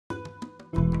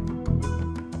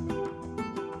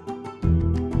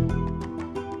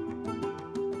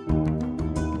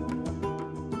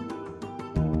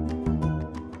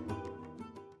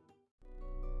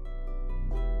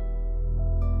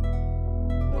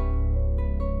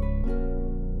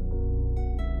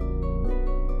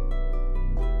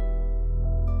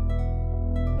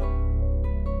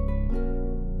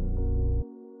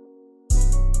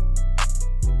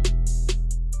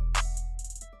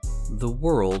the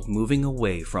world moving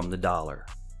away from the dollar.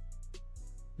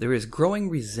 There is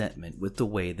growing resentment with the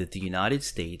way that the United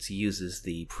States uses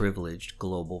the privileged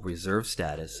global reserve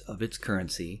status of its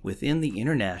currency within the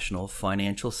international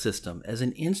financial system as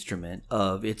an instrument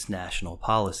of its national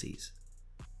policies.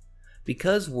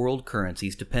 Because world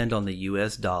currencies depend on the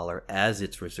US dollar as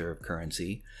its reserve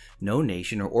currency, no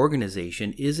nation or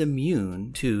organization is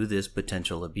immune to this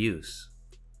potential abuse.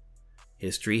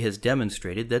 History has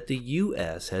demonstrated that the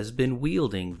US has been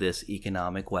wielding this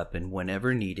economic weapon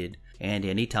whenever needed, and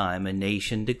anytime a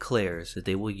nation declares that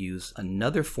they will use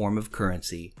another form of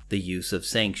currency, the use of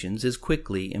sanctions is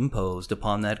quickly imposed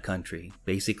upon that country,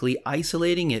 basically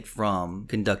isolating it from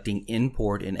conducting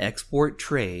import and export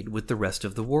trade with the rest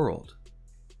of the world.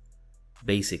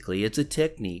 Basically, it's a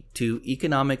technique to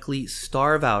economically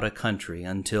starve out a country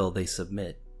until they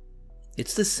submit.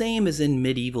 It's the same as in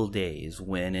medieval days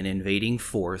when an invading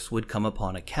force would come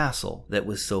upon a castle that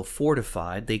was so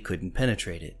fortified they couldn't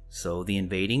penetrate it. So the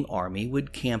invading army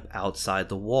would camp outside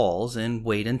the walls and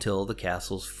wait until the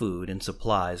castle's food and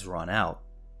supplies run out.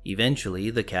 Eventually,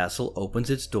 the castle opens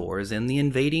its doors and the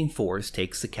invading force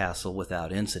takes the castle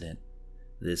without incident.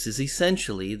 This is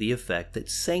essentially the effect that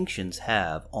sanctions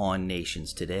have on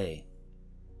nations today.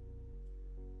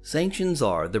 Sanctions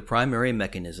are the primary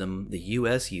mechanism the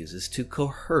US uses to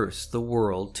coerce the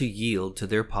world to yield to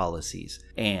their policies,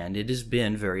 and it has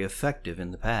been very effective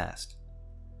in the past.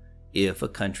 If a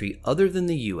country other than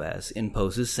the US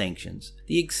imposes sanctions,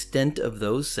 the extent of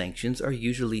those sanctions are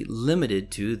usually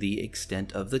limited to the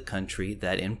extent of the country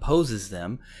that imposes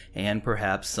them, and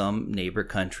perhaps some neighbor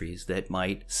countries that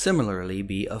might similarly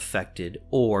be affected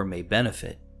or may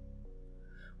benefit.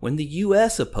 When the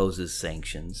US opposes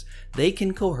sanctions, they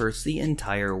can coerce the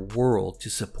entire world to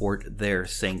support their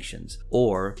sanctions,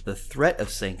 or the threat of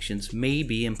sanctions may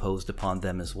be imposed upon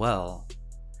them as well.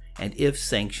 And if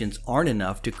sanctions aren't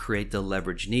enough to create the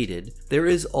leverage needed, there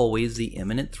is always the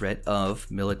imminent threat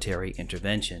of military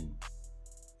intervention.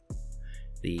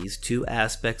 These two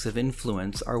aspects of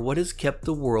influence are what has kept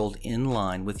the world in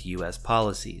line with US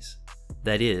policies.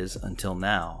 That is, until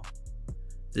now.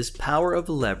 This power of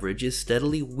leverage is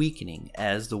steadily weakening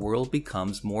as the world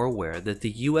becomes more aware that the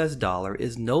US dollar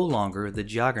is no longer the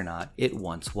juggernaut it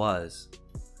once was.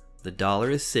 The dollar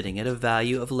is sitting at a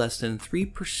value of less than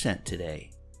 3%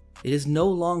 today. It is no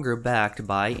longer backed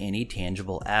by any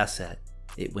tangible asset.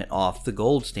 It went off the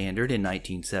gold standard in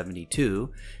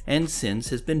 1972 and since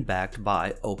has been backed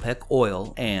by OPEC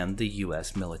oil and the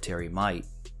US military might.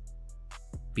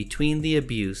 Between the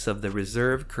abuse of the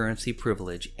reserve currency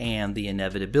privilege and the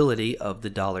inevitability of the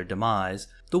dollar demise,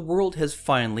 the world has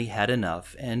finally had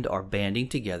enough and are banding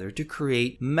together to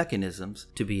create mechanisms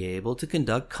to be able to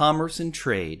conduct commerce and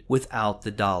trade without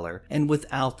the dollar and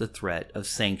without the threat of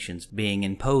sanctions being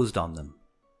imposed on them.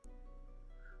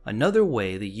 Another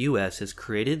way the US has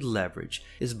created leverage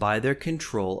is by their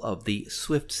control of the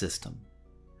SWIFT system.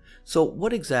 So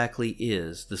what exactly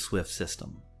is the SWIFT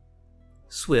system?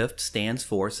 SWIFT stands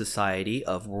for Society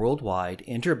of Worldwide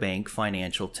Interbank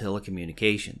Financial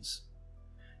Telecommunications.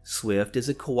 SWIFT is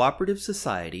a cooperative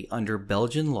society under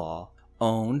Belgian law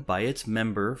owned by its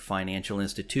member financial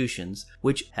institutions,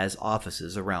 which has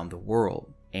offices around the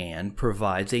world, and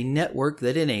provides a network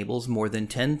that enables more than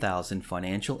 10,000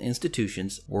 financial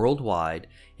institutions worldwide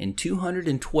in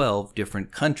 212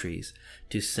 different countries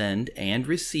to send and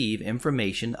receive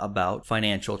information about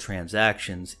financial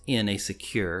transactions in a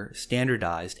secure,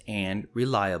 standardized, and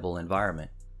reliable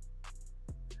environment.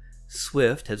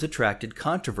 SWIFT has attracted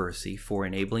controversy for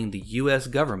enabling the US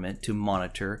government to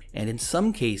monitor and in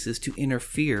some cases to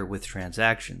interfere with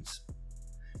transactions.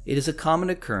 It is a common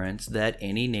occurrence that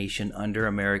any nation under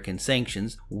American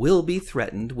sanctions will be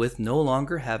threatened with no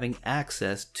longer having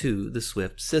access to the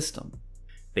SWIFT system.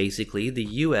 Basically, the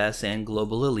US and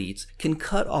global elites can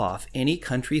cut off any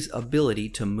country's ability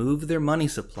to move their money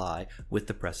supply with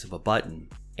the press of a button.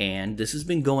 And this has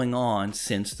been going on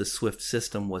since the SWIFT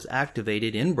system was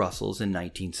activated in Brussels in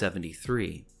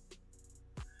 1973.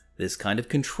 This kind of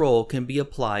control can be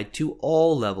applied to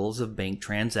all levels of bank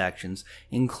transactions,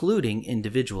 including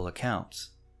individual accounts.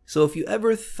 So if you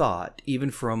ever thought,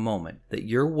 even for a moment, that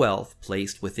your wealth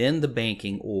placed within the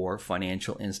banking or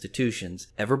financial institutions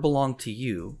ever belonged to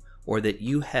you, or that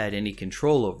you had any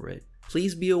control over it,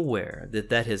 please be aware that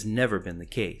that has never been the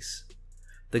case.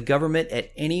 The government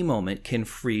at any moment can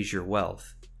freeze your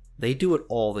wealth. They do it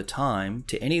all the time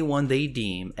to anyone they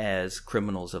deem as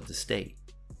criminals of the state.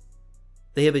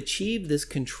 They have achieved this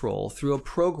control through a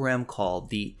program called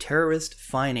the Terrorist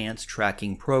Finance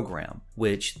Tracking Program,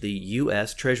 which the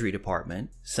U.S. Treasury Department,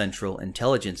 Central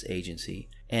Intelligence Agency,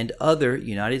 and other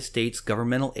United States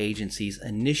governmental agencies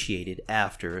initiated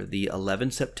after the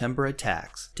 11 September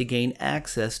attacks to gain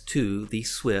access to the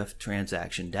SWIFT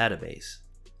transaction database.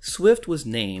 SWIFT was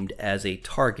named as a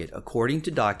target according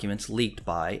to documents leaked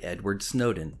by Edward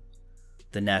Snowden.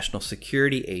 The National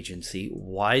Security Agency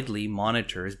widely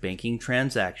monitors banking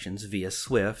transactions via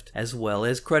SWIFT as well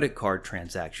as credit card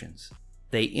transactions.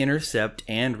 They intercept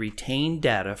and retain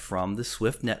data from the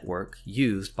SWIFT network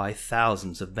used by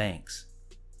thousands of banks.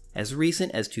 As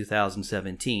recent as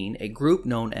 2017, a group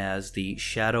known as the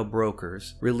Shadow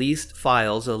Brokers released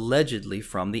files allegedly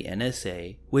from the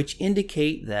NSA which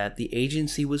indicate that the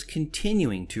agency was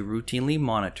continuing to routinely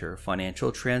monitor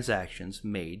financial transactions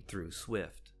made through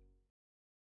SWIFT.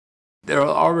 There are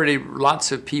already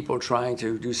lots of people trying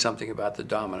to do something about the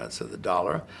dominance of the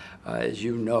dollar. As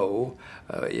you know,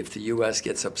 if the U.S.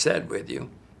 gets upset with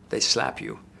you, they slap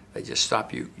you. They just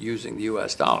stop you using the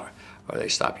U.S. dollar, or they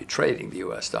stop you trading the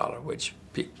U.S. dollar, which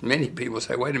many people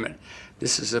say, wait a minute,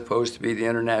 this is supposed to be the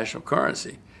international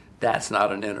currency. That's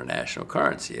not an international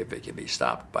currency if it can be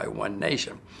stopped by one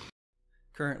nation.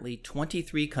 Currently,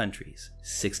 23 countries,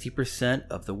 60%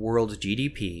 of the world's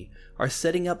GDP, are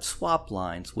setting up swap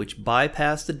lines which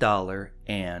bypass the dollar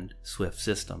and SWIFT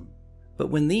system. But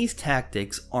when these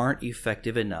tactics aren't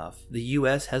effective enough, the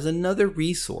U.S. has another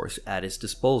resource at its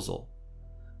disposal: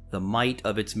 the might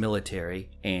of its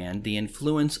military and the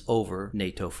influence over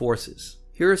NATO forces.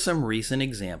 Here are some recent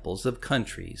examples of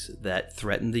countries that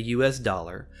threatened the US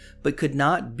dollar but could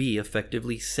not be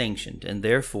effectively sanctioned, and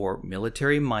therefore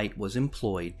military might was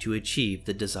employed to achieve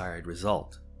the desired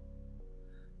result.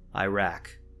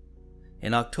 Iraq.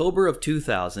 In October of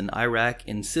 2000, Iraq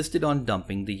insisted on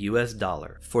dumping the US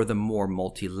dollar for the more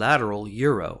multilateral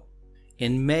euro.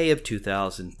 In May of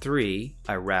 2003,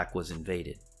 Iraq was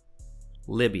invaded.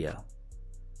 Libya.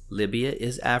 Libya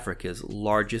is Africa's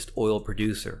largest oil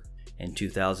producer. In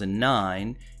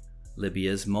 2009,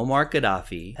 Libya's Muammar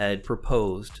Gaddafi had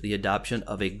proposed the adoption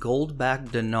of a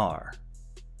gold-backed dinar.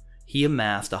 He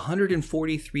amassed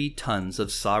 143 tons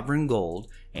of sovereign gold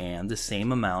and the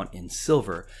same amount in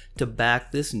silver to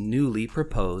back this newly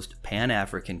proposed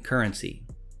Pan-African currency.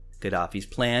 Gaddafi's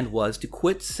plan was to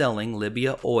quit selling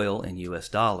Libya oil in US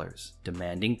dollars,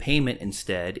 demanding payment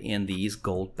instead in these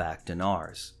gold-backed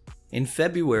dinars. In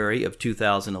February of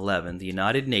 2011, the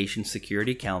United Nations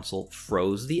Security Council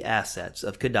froze the assets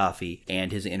of Gaddafi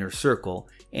and his inner circle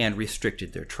and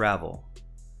restricted their travel.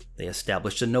 They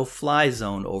established a no-fly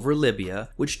zone over Libya,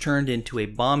 which turned into a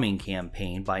bombing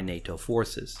campaign by NATO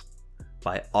forces.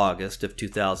 By August of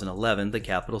 2011, the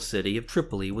capital city of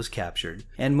Tripoli was captured,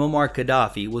 and Muammar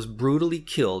Gaddafi was brutally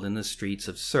killed in the streets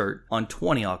of Sirte on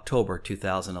 20 October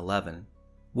 2011.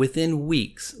 Within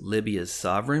weeks, Libya's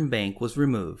sovereign bank was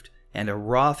removed, and a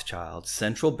Rothschild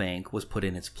central bank was put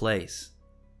in its place.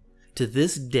 To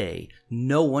this day,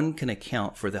 no one can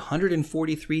account for the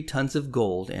 143 tons of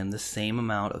gold and the same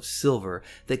amount of silver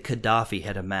that Gaddafi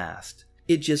had amassed.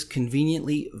 It just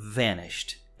conveniently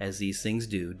vanished, as these things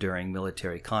do during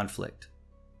military conflict.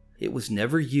 It was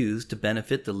never used to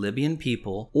benefit the Libyan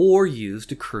people or used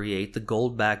to create the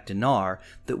gold-backed dinar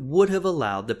that would have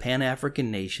allowed the Pan-African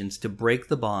nations to break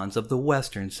the bonds of the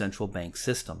Western central bank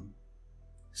system.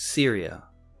 Syria.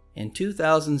 In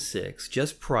 2006,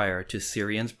 just prior to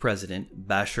Syrian's president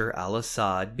Bashar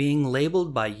al-Assad being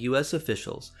labeled by U.S.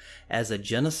 officials as a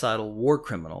genocidal war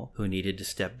criminal who needed to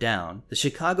step down, the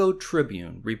Chicago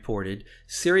Tribune reported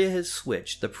Syria has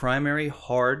switched the primary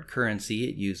hard currency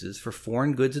it uses for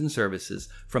foreign goods and services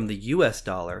from the U.S.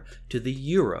 dollar to the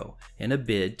euro in a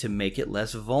bid to make it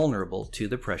less vulnerable to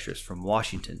the pressures from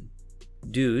Washington.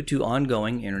 Due to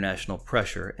ongoing international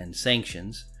pressure and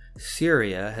sanctions,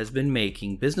 Syria has been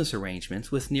making business arrangements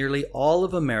with nearly all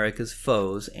of America's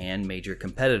foes and major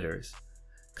competitors.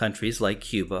 Countries like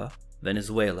Cuba,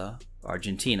 Venezuela,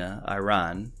 Argentina,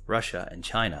 Iran, Russia, and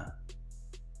China.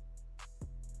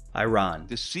 Iran.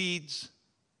 The seeds,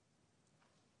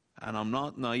 and I'm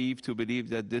not naive to believe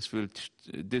that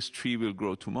this tree will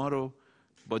grow tomorrow,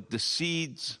 but the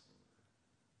seeds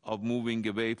of moving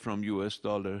away from US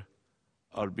dollar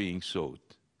are being sowed.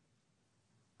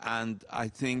 And I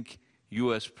think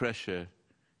U.S. pressure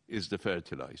is the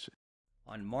fertilizer.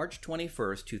 On March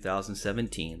 21,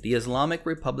 2017, the Islamic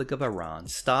Republic of Iran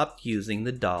stopped using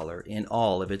the dollar in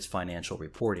all of its financial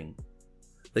reporting.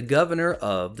 The governor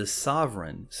of the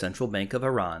sovereign Central Bank of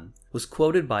Iran was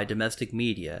quoted by domestic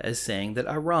media as saying that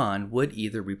Iran would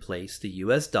either replace the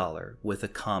US dollar with a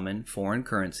common foreign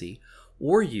currency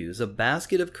or use a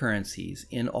basket of currencies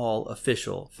in all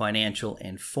official financial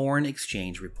and foreign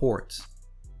exchange reports.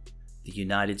 The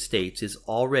United States is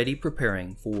already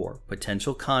preparing for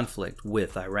potential conflict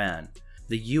with Iran.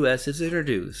 the U.S. has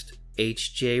introduced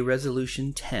HJ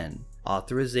Resolution 10,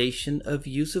 Authorization of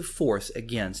Use of Force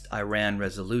Against Iran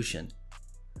Resolution.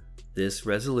 This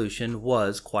resolution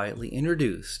was quietly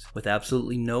introduced with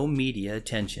absolutely no media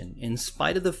attention, in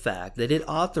spite of the fact that it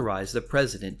authorized the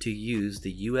president to use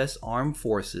the U.S. armed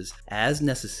forces as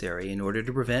necessary in order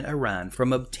to prevent Iran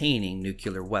from obtaining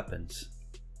nuclear weapons.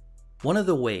 One of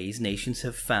the ways nations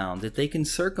have found that they can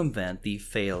circumvent the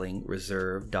failing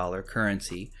reserve dollar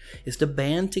currency is to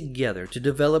band together to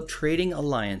develop trading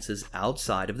alliances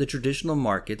outside of the traditional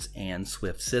markets and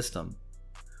SWIFT system.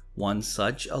 One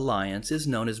such alliance is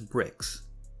known as BRICS.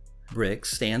 BRICS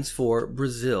stands for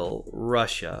Brazil,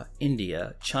 Russia,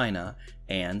 India, China,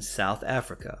 and South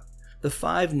Africa, the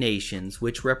 5 nations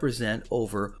which represent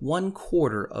over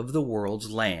 1/4 of the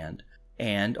world's land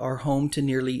and are home to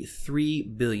nearly 3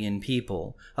 billion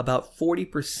people, about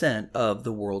 40% of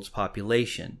the world's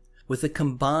population, with a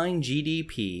combined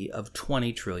GDP of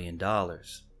 $20 trillion.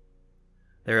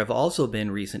 There have also been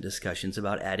recent discussions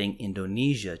about adding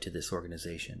Indonesia to this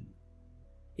organization.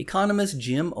 Economist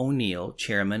Jim O'Neill,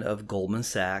 chairman of Goldman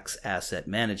Sachs Asset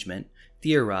Management,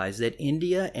 theorized that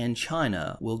India and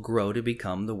China will grow to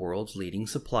become the world's leading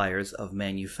suppliers of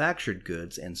manufactured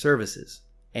goods and services,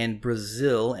 and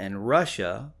Brazil and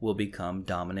Russia will become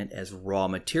dominant as raw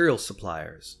material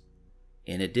suppliers.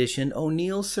 In addition,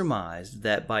 O'Neill surmised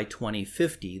that by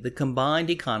 2050, the combined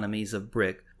economies of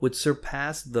BRIC would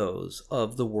surpass those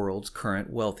of the world's current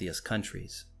wealthiest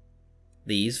countries.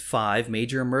 These 5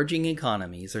 major emerging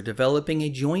economies are developing a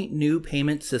joint new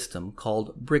payment system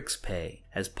called BRICS Pay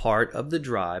as part of the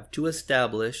drive to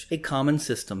establish a common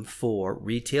system for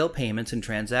retail payments and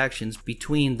transactions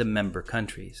between the member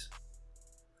countries.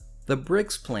 The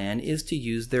BRICS plan is to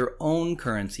use their own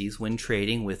currencies when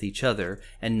trading with each other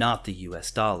and not the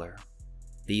US dollar.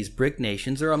 These BRIC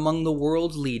nations are among the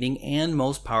world's leading and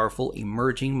most powerful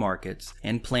emerging markets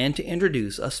and plan to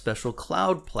introduce a special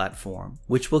cloud platform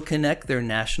which will connect their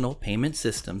national payment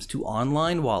systems to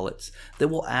online wallets that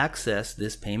will access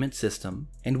this payment system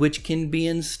and which can be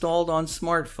installed on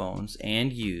smartphones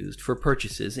and used for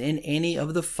purchases in any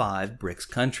of the 5 BRICS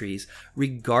countries,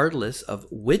 regardless of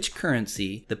which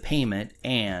currency the payment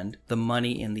and the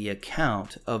money in the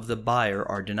account of the buyer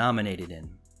are denominated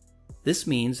in. This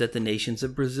means that the nations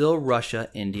of Brazil, Russia,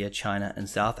 India, China, and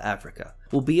South Africa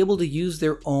will be able to use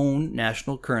their own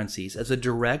national currencies as a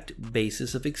direct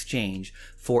basis of exchange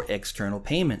for external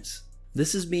payments.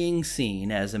 This is being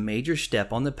seen as a major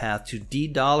step on the path to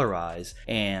de-dollarize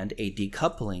and a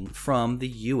decoupling from the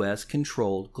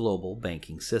US-controlled global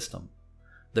banking system.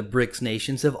 The BRICS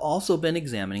nations have also been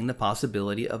examining the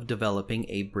possibility of developing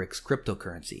a BRICS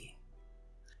cryptocurrency.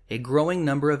 A growing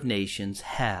number of nations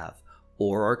have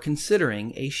or are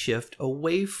considering a shift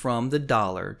away from the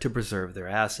dollar to preserve their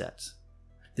assets.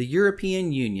 The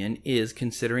European Union is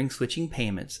considering switching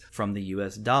payments from the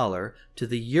US dollar to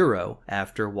the euro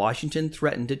after Washington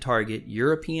threatened to target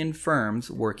European firms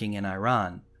working in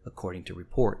Iran, according to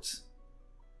reports.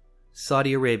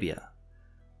 Saudi Arabia.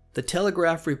 The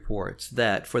Telegraph reports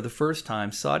that for the first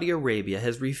time Saudi Arabia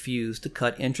has refused to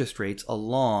cut interest rates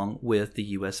along with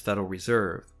the US Federal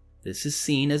Reserve. This is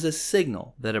seen as a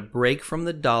signal that a break from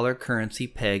the dollar currency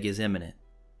peg is imminent.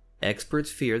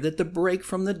 Experts fear that the break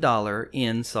from the dollar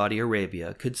in Saudi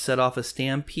Arabia could set off a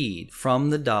stampede from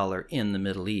the dollar in the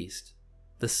Middle East.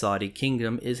 The Saudi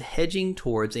kingdom is hedging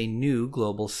towards a new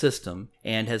global system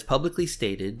and has publicly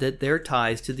stated that their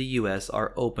ties to the US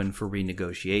are open for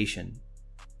renegotiation.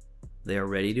 They are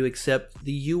ready to accept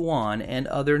the yuan and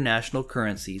other national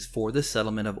currencies for the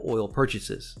settlement of oil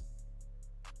purchases.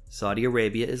 Saudi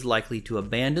Arabia is likely to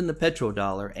abandon the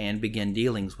petrodollar and begin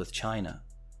dealings with China.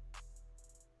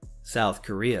 South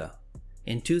Korea.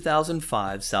 In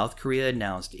 2005, South Korea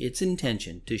announced its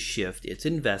intention to shift its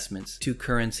investments to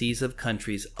currencies of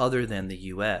countries other than the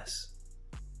US.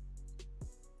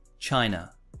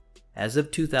 China. As of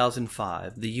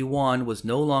 2005, the yuan was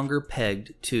no longer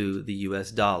pegged to the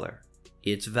US dollar.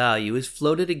 Its value is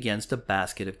floated against a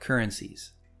basket of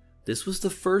currencies. This was the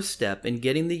first step in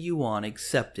getting the yuan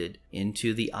accepted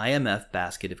into the IMF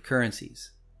basket of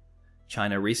currencies.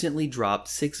 China recently dropped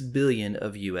 $6 billion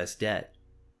of US debt.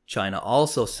 China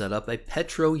also set up a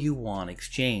petro-yuan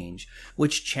exchange,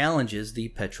 which challenges the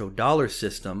petrodollar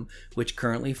system, which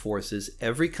currently forces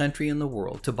every country in the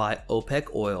world to buy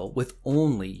OPEC oil with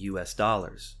only US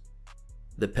dollars.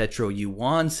 The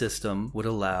petro-yuan system would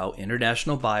allow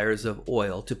international buyers of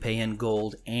oil to pay in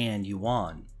gold and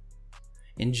yuan.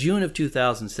 In June of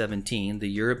 2017, the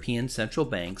European central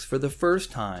banks for the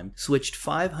first time switched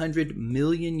 500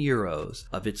 million euros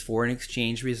of its foreign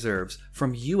exchange reserves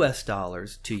from US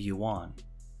dollars to yuan.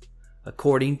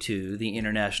 According to the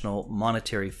International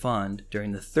Monetary Fund,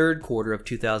 during the third quarter of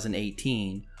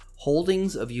 2018,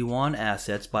 holdings of yuan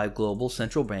assets by global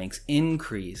central banks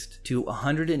increased to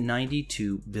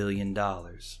 $192 billion.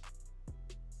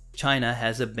 China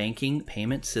has a banking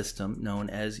payment system known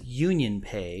as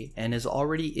UnionPay and has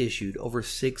already issued over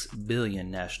 6 billion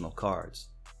national cards.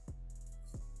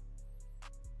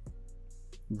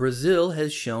 Brazil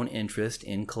has shown interest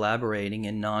in collaborating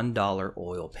in non-dollar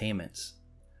oil payments.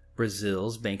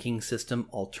 Brazil's banking system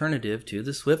alternative to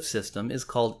the SWIFT system is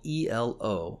called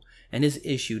ELO and has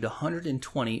issued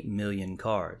 120 million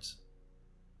cards.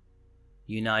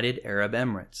 United Arab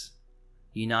Emirates.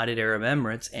 United Arab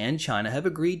Emirates and China have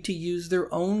agreed to use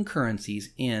their own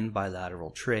currencies in bilateral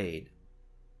trade.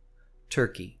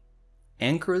 Turkey.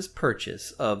 Ankara's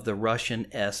purchase of the Russian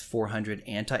S-400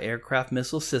 anti-aircraft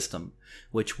missile system,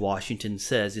 which Washington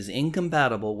says is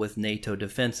incompatible with NATO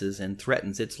defenses and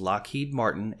threatens its Lockheed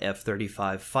Martin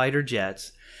F-35 fighter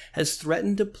jets, has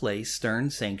threatened to place stern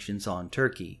sanctions on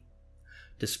Turkey.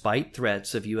 Despite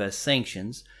threats of U.S.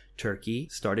 sanctions, Turkey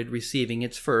started receiving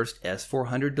its first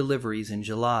S-400 deliveries in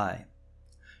July.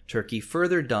 Turkey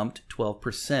further dumped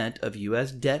 12% of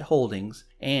U.S. debt holdings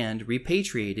and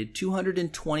repatriated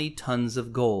 220 tons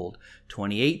of gold,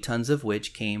 28 tons of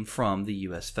which came from the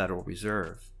U.S. Federal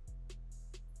Reserve.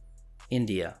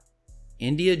 India.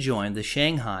 India joined the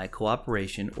Shanghai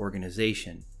Cooperation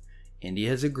Organization. India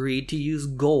has agreed to use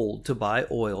gold to buy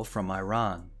oil from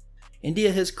Iran.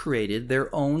 India has created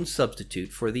their own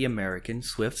substitute for the American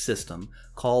SWIFT system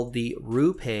called the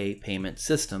RuPay payment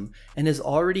system and has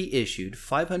already issued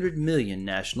 500 million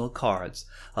national cards,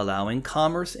 allowing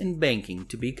commerce and banking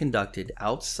to be conducted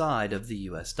outside of the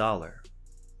US dollar.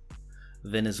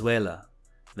 Venezuela.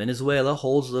 Venezuela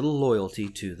holds little loyalty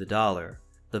to the dollar.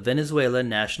 The Venezuela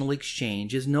National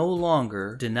Exchange is no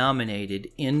longer denominated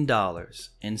in dollars.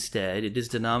 Instead, it is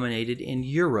denominated in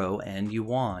euro and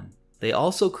yuan. They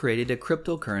also created a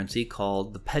cryptocurrency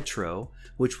called the Petro,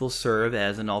 which will serve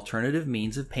as an alternative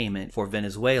means of payment for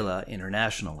Venezuela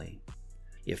internationally.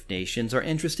 If nations are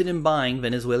interested in buying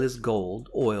Venezuela's gold,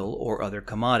 oil, or other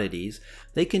commodities,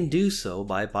 they can do so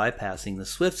by bypassing the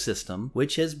SWIFT system,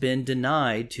 which has been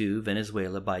denied to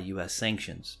Venezuela by U.S.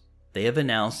 sanctions. They have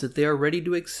announced that they are ready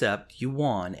to accept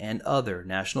yuan and other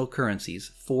national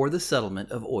currencies for the settlement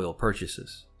of oil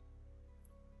purchases.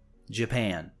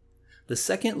 Japan. The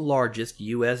second largest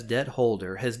U.S. debt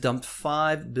holder has dumped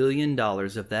 $5 billion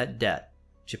of that debt.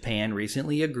 Japan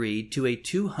recently agreed to a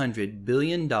 $200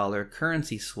 billion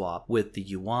currency swap with the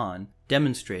yuan,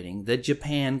 demonstrating that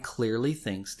Japan clearly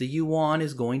thinks the yuan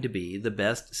is going to be the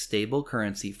best stable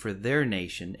currency for their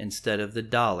nation instead of the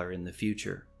dollar in the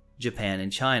future. Japan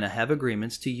and China have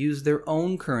agreements to use their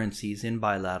own currencies in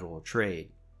bilateral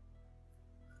trade.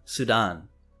 Sudan.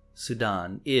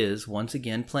 Sudan is once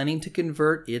again planning to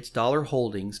convert its dollar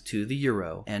holdings to the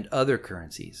euro and other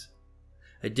currencies.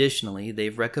 Additionally,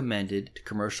 they've recommended to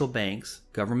commercial banks,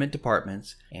 government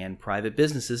departments, and private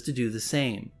businesses to do the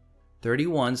same.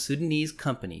 31 Sudanese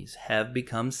companies have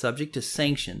become subject to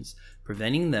sanctions,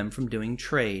 preventing them from doing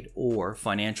trade or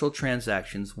financial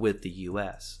transactions with the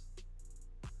U.S.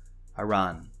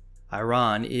 Iran.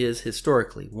 Iran is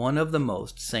historically one of the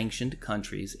most sanctioned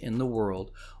countries in the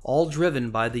world, all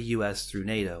driven by the U.S. through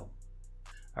NATO.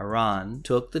 Iran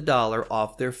took the dollar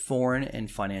off their foreign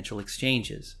and financial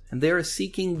exchanges, and they are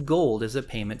seeking gold as a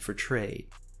payment for trade.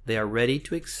 They are ready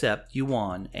to accept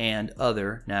yuan and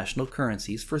other national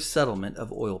currencies for settlement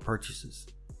of oil purchases.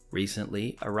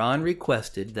 Recently, Iran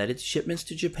requested that its shipments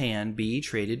to Japan be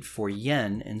traded for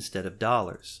yen instead of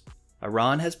dollars.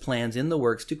 Iran has plans in the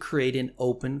works to create an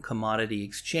open commodity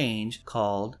exchange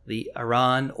called the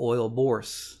Iran Oil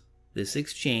Bourse. This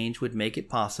exchange would make it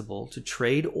possible to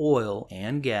trade oil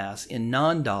and gas in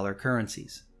non-dollar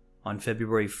currencies. On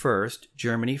February 1st,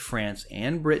 Germany, France,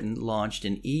 and Britain launched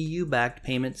an EU-backed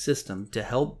payment system to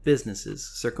help businesses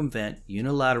circumvent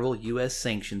unilateral U.S.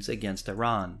 sanctions against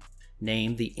Iran.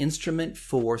 Named the Instrument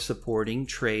for Supporting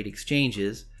Trade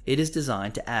Exchanges, it is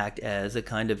designed to act as a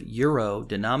kind of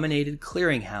euro-denominated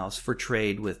clearinghouse for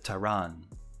trade with Tehran.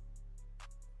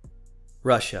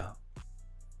 Russia.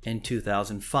 In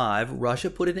 2005, Russia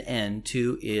put an end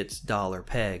to its dollar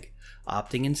peg,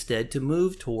 opting instead to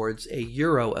move towards a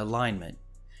euro alignment.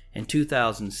 In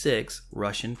 2006,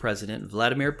 Russian President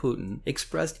Vladimir Putin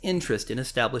expressed interest in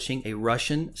establishing a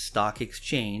Russian stock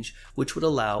exchange which would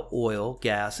allow oil,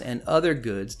 gas, and other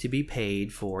goods to be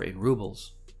paid for in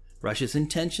rubles. Russia's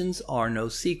intentions are no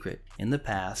secret. In the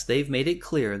past, they've made it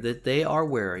clear that they are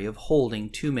wary of holding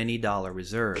too many dollar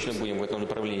reserves. We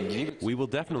will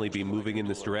definitely be moving in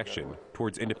this direction,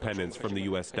 towards independence from the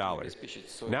US dollar.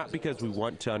 Not because we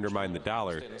want to undermine the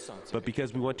dollar, but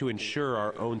because we want to ensure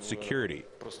our own security,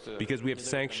 because we have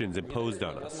sanctions imposed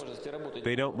on us.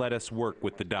 They don't let us work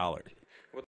with the dollar.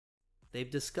 They've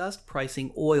discussed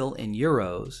pricing oil in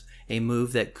euros, a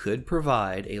move that could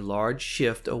provide a large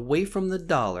shift away from the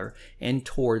dollar and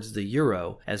towards the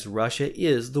euro, as Russia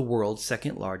is the world's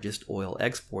second largest oil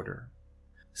exporter.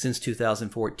 Since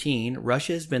 2014,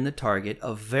 Russia has been the target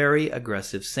of very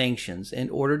aggressive sanctions in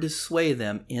order to sway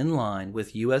them in line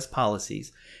with U.S.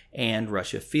 policies, and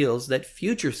Russia feels that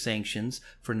future sanctions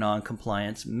for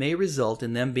non-compliance may result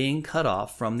in them being cut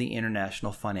off from the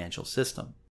international financial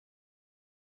system.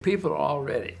 People are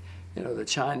already, the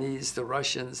Chinese, the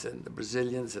Russians, and the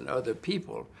Brazilians and other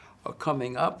people are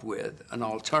coming up with an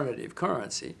alternative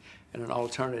currency and an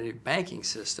alternative banking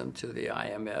system to the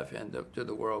IMF and to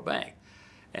the World Bank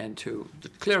and to the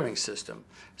clearing system.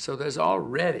 So there's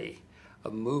already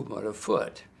a movement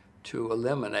afoot to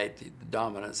eliminate the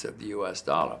dominance of the US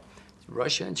dollar.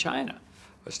 Russia and China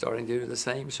are starting to do the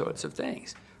same sorts of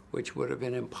things, which would have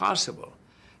been impossible.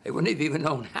 They wouldn't have even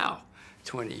known how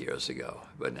 20 years ago,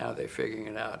 but now they're figuring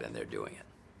it out and they're doing it.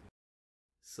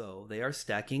 So they are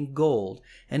stacking gold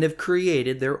and have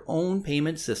created their own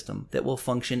payment system that will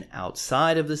function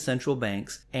outside of the central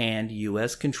banks and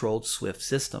US-controlled SWIFT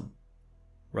system.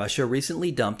 Russia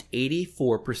recently dumped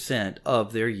 84%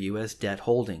 of their US debt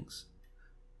holdings.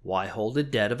 Why hold the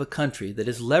debt of a country that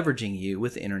is leveraging you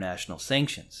with international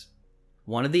sanctions?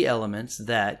 One of the elements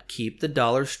that keep the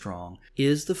dollar strong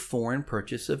is the foreign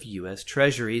purchase of U.S.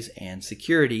 treasuries and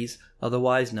securities,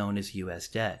 otherwise known as U.S.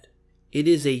 debt. It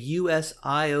is a U.S.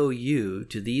 IOU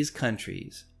to these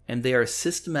countries, and they are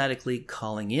systematically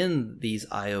calling in these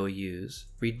IOUs,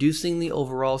 reducing the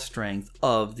overall strength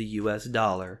of the U.S.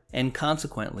 dollar and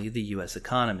consequently the U.S.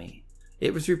 economy.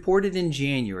 It was reported in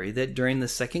January that during the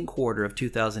second quarter of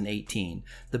 2018,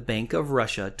 the Bank of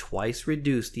Russia twice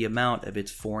reduced the amount of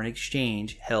its foreign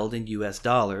exchange held in US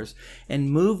dollars and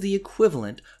moved the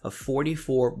equivalent of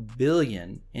 44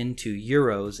 billion into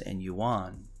euros and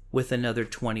yuan, with another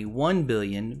 21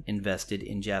 billion invested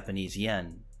in Japanese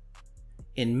yen.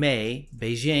 In May,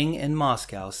 Beijing and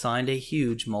Moscow signed a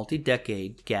huge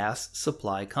multi-decade gas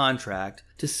supply contract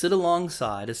to sit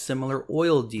alongside a similar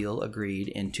oil deal agreed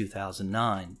in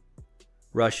 2009.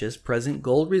 Russia's present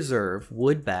gold reserve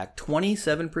would back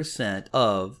 27%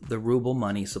 of the ruble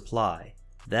money supply.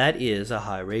 That is a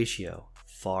high ratio,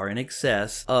 far in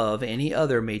excess of any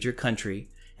other major country,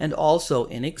 and also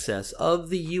in excess of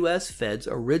the US Fed's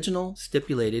original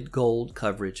stipulated gold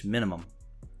coverage minimum.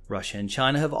 Russia and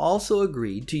China have also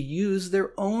agreed to use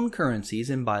their own currencies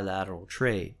in bilateral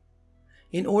trade.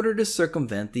 In order to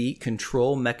circumvent the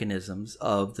control mechanisms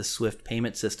of the SWIFT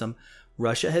payment system,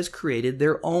 Russia has created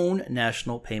their own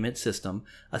national payment system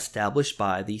established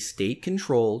by the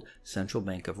state-controlled Central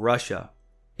Bank of Russia.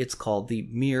 It's called the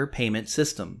Mir Payment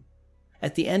System.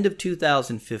 At the end of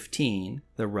 2015,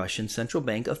 the Russian Central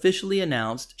Bank officially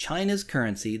announced China's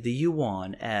currency, the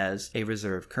yuan, as a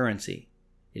reserve currency.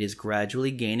 It is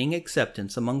gradually gaining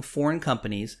acceptance among foreign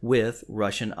companies with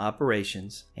Russian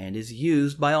operations and is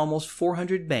used by almost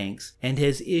 400 banks and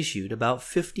has issued about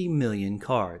 50 million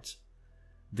cards.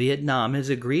 Vietnam has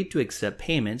agreed to accept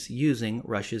payments using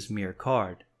Russia's Mir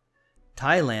card.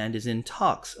 Thailand is in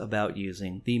talks about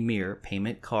using the Mir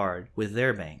payment card with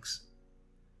their banks.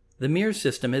 The Mir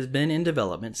system has been in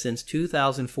development since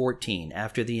 2014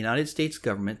 after the United States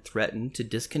government threatened to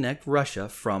disconnect Russia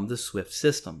from the SWIFT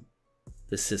system.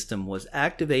 The system was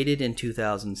activated in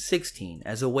 2016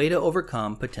 as a way to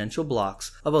overcome potential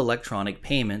blocks of electronic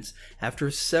payments after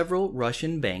several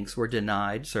Russian banks were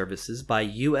denied services by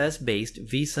US-based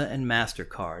Visa and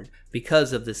MasterCard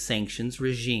because of the sanctions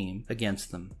regime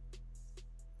against them.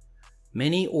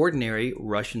 Many ordinary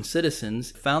Russian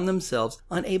citizens found themselves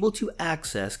unable to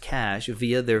access cash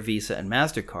via their Visa and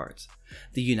MasterCards.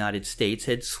 The United States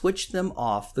had switched them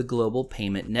off the global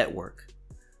payment network.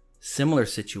 Similar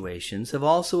situations have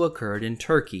also occurred in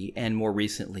Turkey and more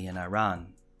recently in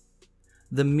Iran.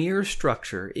 The Mir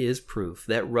structure is proof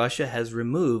that Russia has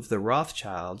removed the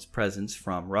Rothschilds' presence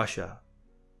from Russia.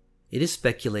 It is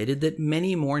speculated that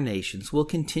many more nations will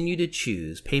continue to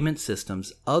choose payment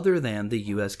systems other than the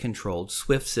US-controlled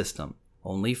SWIFT system,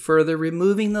 only further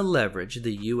removing the leverage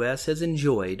the US has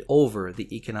enjoyed over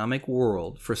the economic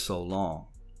world for so long.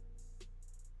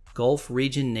 Gulf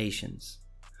region nations.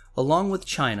 Along with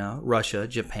China, Russia,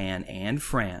 Japan, and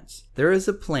France, there is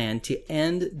a plan to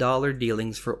end dollar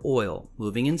dealings for oil,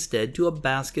 moving instead to a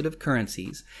basket of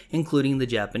currencies, including the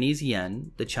Japanese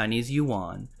yen, the Chinese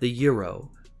yuan, the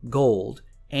euro, gold,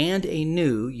 and a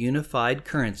new unified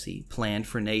currency planned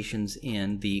for nations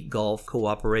in the Gulf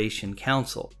Cooperation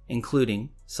Council, including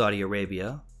Saudi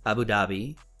Arabia, Abu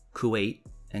Dhabi, Kuwait,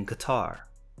 and Qatar.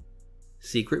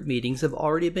 Secret meetings have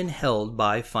already been held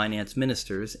by finance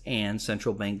ministers and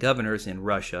central bank governors in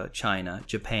Russia, China,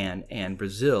 Japan, and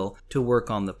Brazil to work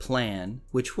on the plan,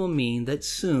 which will mean that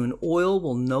soon oil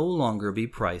will no longer be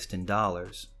priced in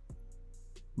dollars.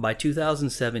 By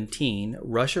 2017,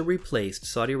 Russia replaced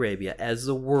Saudi Arabia as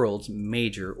the world's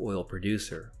major oil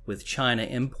producer, with China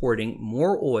importing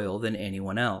more oil than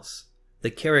anyone else. The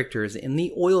characters in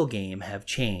the oil game have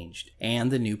changed,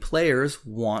 and the new players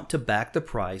want to back the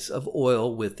price of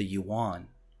oil with the yuan.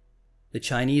 The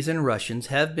Chinese and Russians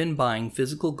have been buying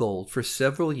physical gold for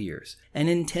several years and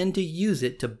intend to use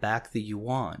it to back the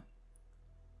yuan.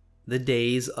 The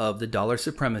days of the dollar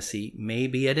supremacy may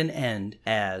be at an end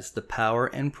as the power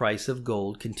and price of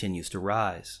gold continues to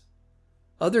rise.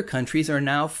 Other countries are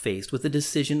now faced with the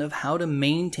decision of how to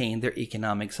maintain their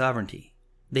economic sovereignty.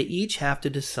 They each have to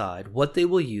decide what they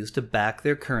will use to back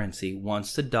their currency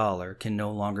once the dollar can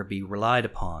no longer be relied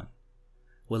upon.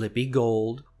 Will it be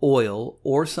gold, oil,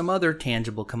 or some other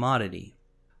tangible commodity?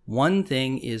 One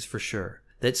thing is for sure,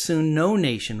 that soon no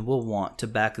nation will want to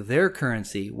back their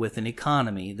currency with an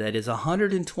economy that is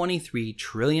 $123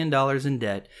 trillion in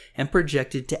debt and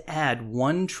projected to add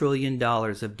 $1 trillion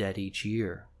of debt each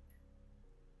year.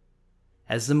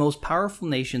 As the most powerful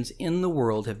nations in the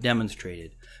world have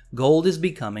demonstrated, gold is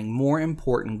becoming more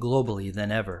important globally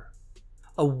than ever.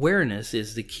 Awareness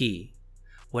is the key.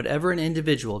 Whatever an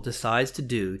individual decides to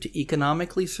do to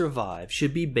economically survive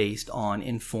should be based on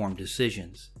informed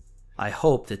decisions. I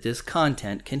hope that this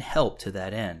content can help to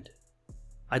that end.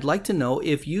 I'd like to know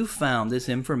if you found this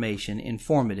information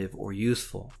informative or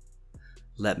useful.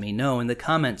 Let me know in the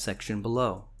comment section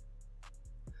below.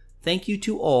 Thank you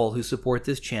to all who support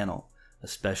this channel,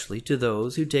 especially to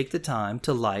those who take the time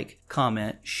to like,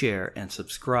 comment, share, and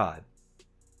subscribe.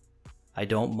 I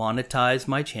don't monetize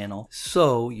my channel,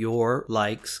 so your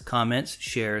likes, comments,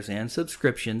 shares, and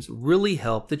subscriptions really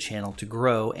help the channel to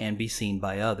grow and be seen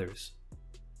by others.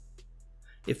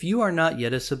 If you are not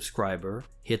yet a subscriber,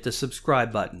 hit the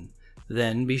subscribe button.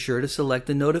 Then be sure to select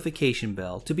the notification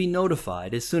bell to be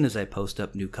notified as soon as I post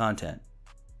up new content.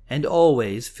 And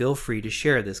always feel free to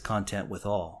share this content with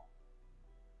all.